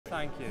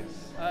Thank you.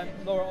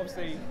 Laura,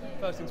 obviously,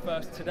 first things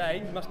first,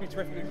 today you must be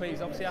terrifically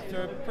pleased. Obviously,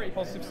 after a pretty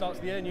positive start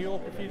to the year, New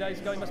York a few days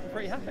ago, you must be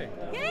pretty happy.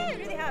 Yeah,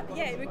 really happy.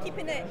 Yeah, we're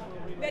keeping it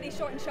very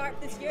short and sharp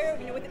this year,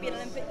 with it being an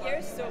Olympic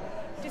year, so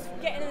just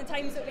getting in the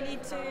times that we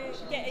need to,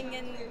 getting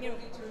in,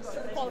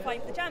 sort of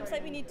qualifying for the champs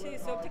like we need to,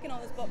 so ticking all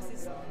those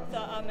boxes. So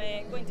I'm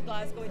going to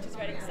Glasgow, which is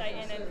very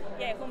exciting, and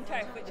yeah, home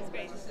turf, which is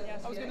great. Yeah.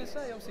 I was going to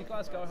say, obviously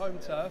Glasgow home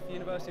turf,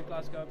 University of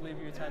Glasgow, I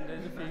believe you attended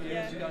a few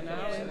years ago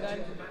now, and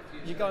then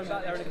you're going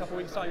back there in a couple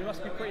of weeks' time. You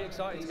must be pretty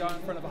excited to go out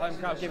in front of a home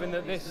crowd, given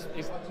that this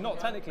is not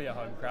technically a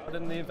home crowd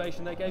and the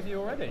invasion they gave you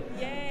already.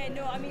 Yeah,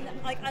 no, I mean,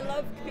 I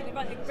love competing in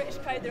front of the British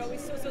crowd. They're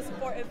always so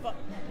supportive, but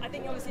I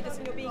think obviously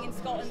just being in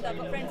Scotland, I've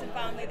got friends and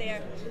family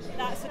there.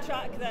 That's a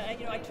track that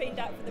I trained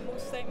at for the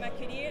most throughout my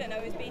career, and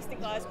I was based in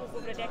Glasgow for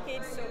over a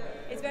decade, so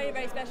it's a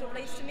very special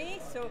place to me.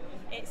 So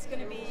it's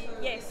going to be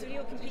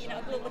surreal competing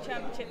at a global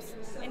championships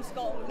in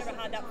Scotland. We've never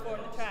had that before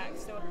on the track,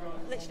 so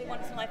literally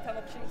once in a lifetime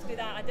opportunity to do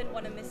that. I didn't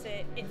want to miss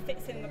it. It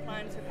fits in my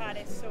plans for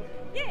Paris, so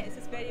yeah, it's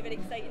just very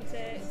exciting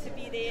to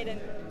be there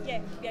and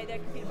be out there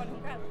competing in front of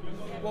a crowd.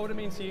 Yeah. What would it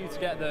mean to you to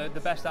get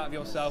the best out of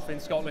yourself in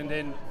Scotland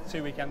in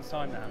 2 weekends'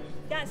 time now?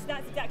 That's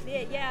exactly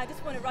it. Yeah, I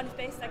just want to run as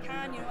best as I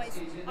can.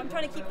 I'm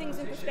trying to keep things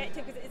in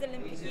perspective because it is an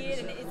Olympic year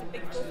and it is a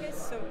big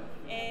focus. So,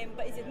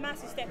 but it's a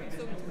massive stepping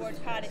stone towards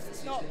Paris.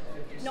 It's not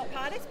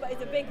Paris, but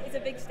it's a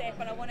big step,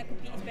 and I want to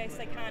compete as best as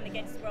I can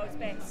against the world's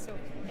best. So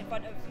in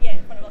front of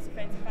lots of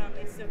friends and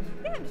family. So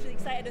yeah, I'm just really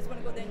excited. I just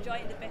want to go there and enjoy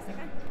it the best I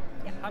can.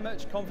 Yeah. How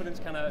much confidence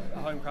can a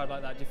home crowd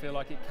like that do you feel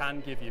like it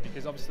can give you?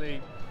 Because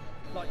obviously,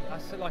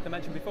 like I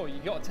mentioned before, you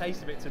got a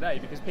taste of it today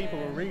because people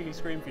were really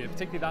screaming for you,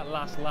 particularly that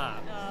last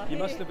lap. You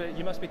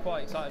must be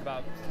quite excited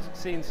about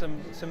seeing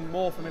some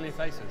more familiar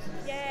faces.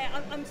 Yeah,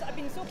 I've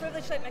been so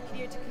privileged throughout my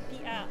career to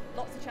compete at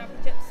lots of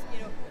championships.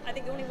 I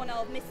think the only one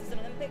I'll miss is an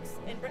Olympics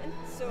in Britain.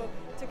 So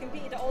to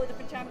compete at all the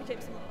different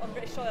championships on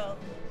British soil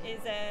is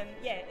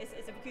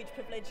it's a huge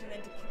privilege, and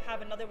then to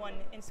have another one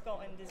in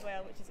Scotland as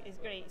well, which is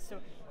great. So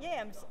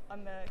yeah,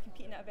 I'm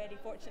competing at a very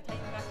fortunate time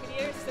in my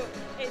career. So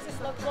it's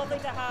just lovely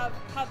to have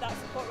that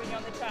support when you're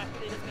on the track.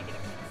 It really does make a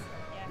difference.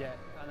 Yeah,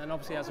 and then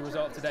obviously as a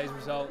result of today's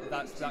result,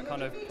 that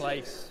kind of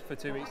place for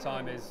 2 weeks'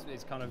 time is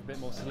kind of a bit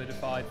more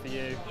solidified for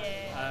you.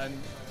 Yeah.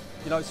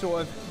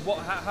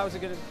 How's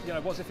it going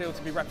to, what's it feel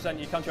to be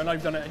representing your country? I know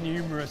you've done it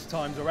numerous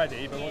times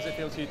already, but what does it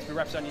feel to you to be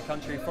representing your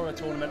country for a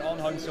tournament on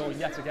home soil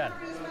yet again?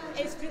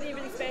 It's really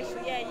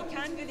special. Yeah, you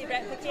can't really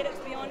replicate it,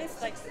 to be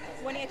honest. Like,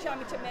 winning a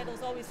championship medal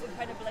is always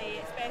incredibly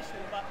special,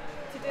 but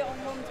to do it on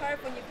home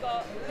turf when you've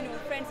got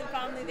friends and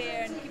family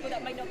there and people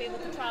that might not be able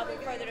to travel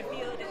further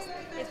afield,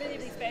 it's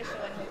really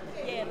special.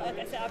 And yeah, like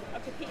I said,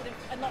 I've competed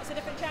in lots of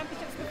different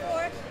championships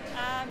before,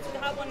 so to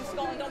have one in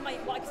Scotland on my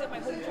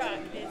home track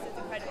is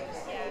incredible.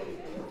 Yeah.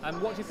 And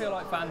what do you feel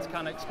like fans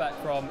can expect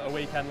from a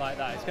weekend like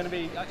that? It's going to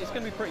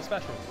be pretty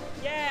special.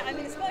 Yeah, I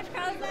mean the Scottish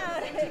crowd now.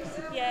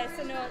 Yeah,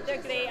 so no,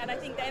 they're great, and I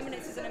think the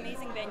Emirates is an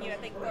amazing venue. I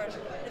think for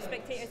the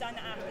spectators and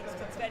the athletes,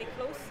 it's very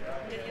close.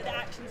 The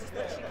action's just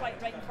literally quite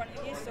right in front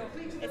of you, so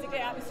it's a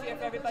great atmosphere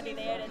for everybody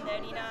there in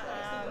the arena.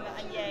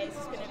 And yeah, it's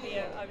just going to be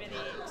a really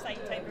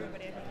exciting time for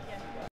everybody. Yeah.